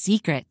 The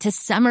secret to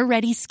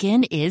summer-ready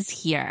skin is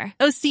here.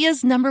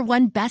 Osea's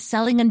 #1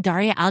 best-selling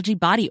Undaria Algae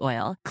Body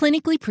Oil,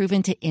 clinically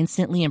proven to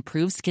instantly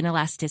improve skin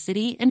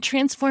elasticity and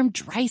transform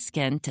dry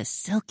skin to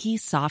silky,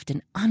 soft,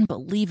 and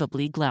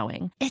unbelievably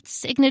glowing. Its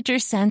signature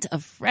scent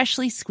of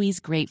freshly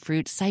squeezed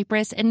grapefruit,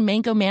 cypress, and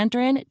mango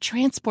mandarin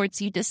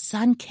transports you to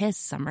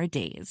sun-kissed summer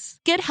days.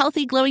 Get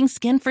healthy, glowing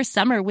skin for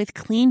summer with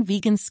clean,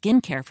 vegan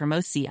skincare from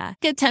Osea.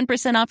 Get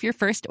 10% off your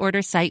first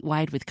order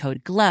site-wide with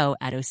code GLOW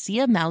at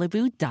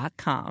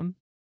OseaMalibu.com.